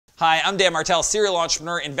Hi, I'm Dan Martell, serial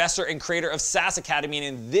entrepreneur, investor, and creator of SaaS Academy. And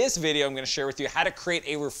in this video, I'm going to share with you how to create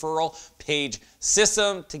a referral page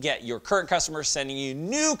system to get your current customers sending you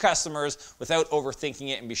new customers without overthinking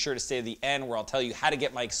it. And be sure to stay to the end where I'll tell you how to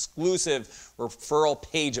get my exclusive referral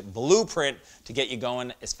page blueprint to get you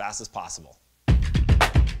going as fast as possible.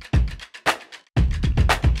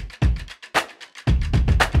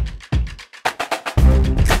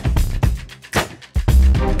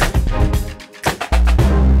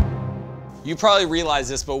 You probably realize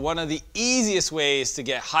this, but one of the easiest ways to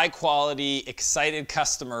get high quality, excited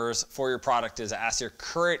customers for your product is to ask your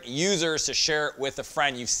current users to share it with a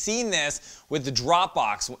friend. You've seen this with the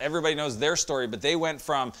Dropbox. Everybody knows their story, but they went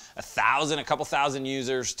from a couple thousand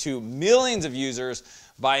users to millions of users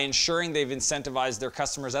by ensuring they've incentivized their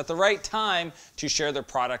customers at the right time to share their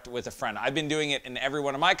product with a friend. I've been doing it in every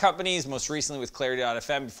one of my companies, most recently with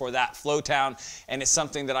Clarity.fm, before that Flowtown, and it's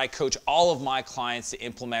something that I coach all of my clients to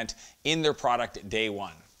implement in their product day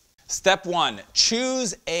one. Step one,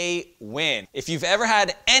 choose a win. If you've ever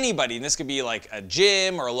had anybody, and this could be like a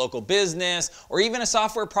gym or a local business, or even a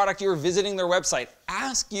software product you were visiting their website,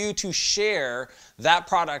 ask you to share that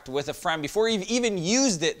product with a friend before you've even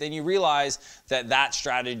used it, then you realize that that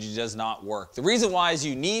strategy does not work. The reason why is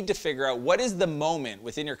you need to figure out what is the moment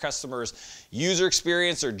within your customer's user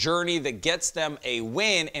experience or journey that gets them a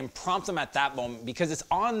win and prompt them at that moment, because it's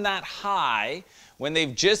on that high when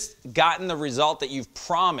they've just gotten the result that you've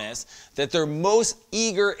promised that they're most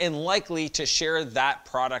eager and likely to share that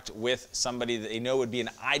product with somebody that they know would be an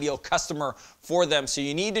ideal customer for them. So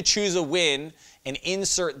you need to choose a win and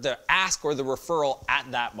insert the ask or the referral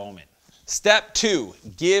at that moment. Step two,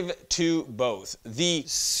 give to both. The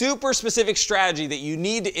super specific strategy that you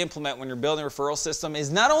need to implement when you're building a referral system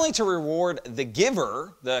is not only to reward the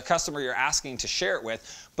giver, the customer you're asking to share it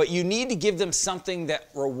with, but you need to give them something that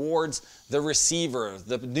rewards the receiver,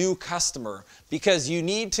 the new customer, because you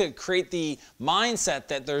need to create the mindset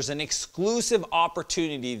that there's an exclusive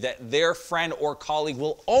opportunity that their friend or colleague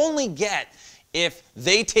will only get if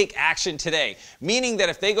they take action today. Meaning that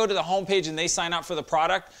if they go to the homepage and they sign up for the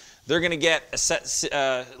product, they're going to get a set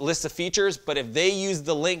list of features, but if they use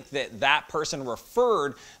the link that that person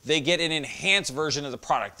referred, they get an enhanced version of the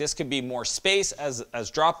product. This could be more space, as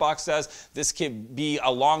Dropbox does. This could be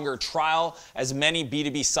a longer trial, as many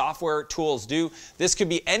B2B software tools do. This could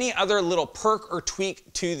be any other little perk or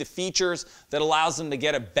tweak to the features that allows them to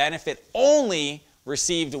get a benefit only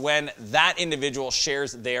received when that individual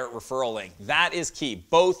shares their referral link. That is key.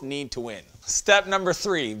 Both need to win. Step number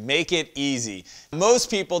three, make it easy. Most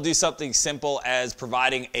people do something simple as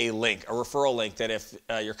providing a link, a referral link, that if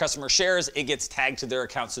your customer shares, it gets tagged to their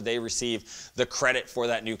account so they receive the credit for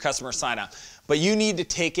that new customer sign up. But you need to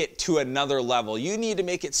take it to another level. You need to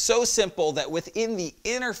make it so simple that within the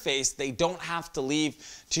interface, they don't have to leave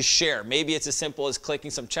to share. Maybe it's as simple as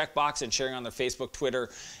clicking some checkbox and sharing on their Facebook, Twitter,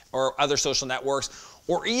 or other social networks,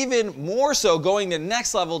 or even more so going the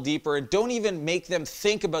next level deeper and don't even make them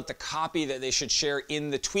think about the copy that they should share in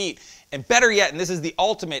the tweet. And better yet, and this is the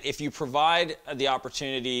ultimate, if you provide the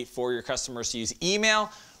opportunity for your customers to use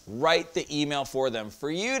email, write the email for them. For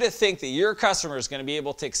you to think that your customer is going to be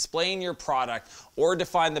able to explain your product or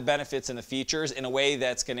define the benefits and the features in a way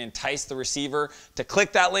that's going to entice the receiver to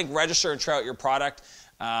click that link, register, and try out your product,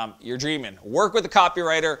 you're dreaming. Work with the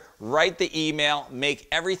copywriter, write the email, make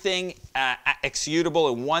everything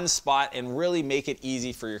executable in one spot, and really make it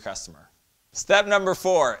easy for your customer. Step number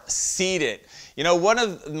four, seed it. You know, one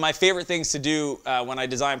of my favorite things to do when I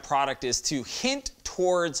design product is to hint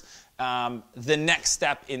towards the next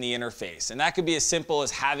step in the interface. And that could be as simple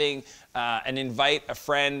as having an invite a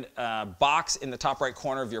friend box in the top right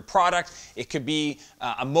corner of your product. It could be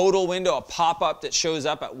a modal window, a pop-up that shows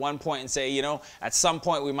up at one point and say, you know, at some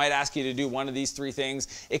point we might ask you to do one of these three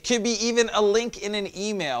things. It could be even a link in an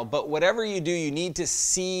email, but whatever you do, you need to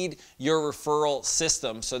seed your referral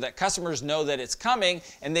system so that customers know that it's coming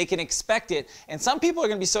and they can expect it. And some people are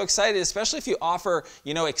going to be so excited, especially if you offer,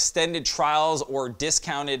 you know, extended trials or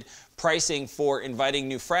discounted pricing for inviting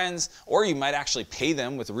new friends, or you might actually pay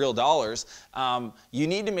them with real dollars. You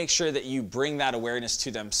need to make sure that you bring that awareness to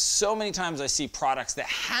them. So many times I see products that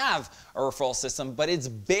have a referral system, but it's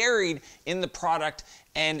buried in the product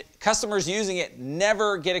and customers using it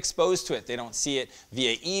never get exposed to it. They don't see it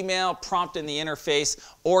via email, prompt in the interface,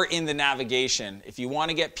 or in the navigation. If you want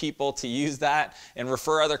to get people to use that and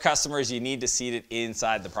refer other customers, you need to seed it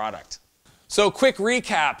inside the product. So quick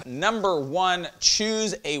recap. Number 1,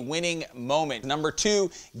 choose a winning moment. Number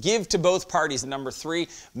 2, give to both parties. Number 3,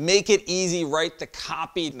 make it easy, write the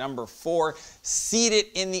copy. Number 4, seed it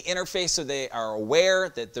in the interface so they are aware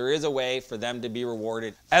that there is a way for them to be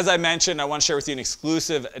rewarded. As I mentioned, I want to share with you an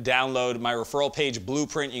exclusive download, my referral page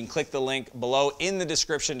blueprint. You can click the link below in the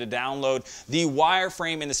description to download the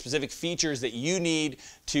wireframe and the specific features that you need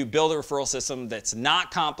to build a referral system that's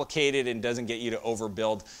not complicated and doesn't get you to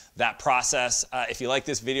overbuild that process. If you like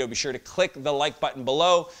this video, be sure to click the like button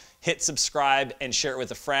below, hit subscribe, and share it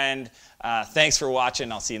with a friend. Thanks for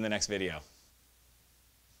watching. I'll see you in the next video.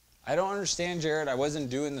 I don't understand, Jared. I wasn't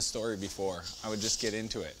doing the story before. I would just get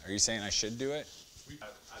into it. Are you saying I should do it?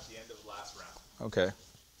 At the end of the last round. Okay.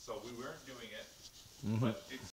 So we weren't doing it, but